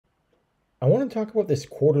I want to talk about this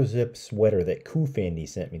quarter zip sweater that COOFANDY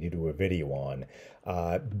sent me to do a video on.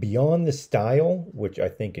 Beyond the style, which I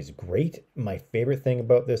think is great, my favorite thing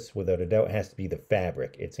about this, without a doubt, has to be the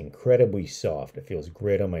fabric. It's incredibly soft. It feels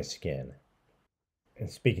great on my skin. And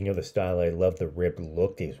speaking of the style, I love the ribbed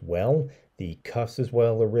look as well. The cuffs as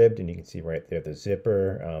well are ribbed, and you can see right there the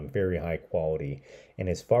zipper, very high quality. And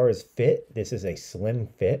as far as fit, this is a slim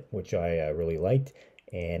fit, which I really liked.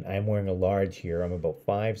 And I'm wearing a large here. I'm about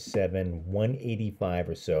 5'7", 185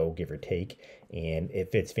 or so, give or take. And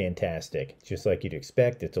it fits fantastic. Just like you'd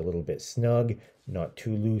expect, it's a little bit snug, not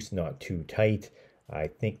too loose, not too tight. I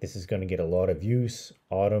think this is going to get a lot of use,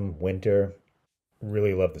 autumn, winter.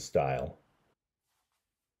 Really love the style.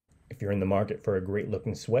 If you're in the market for a great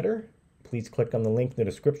looking sweater, please click on the link in the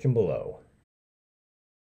description below.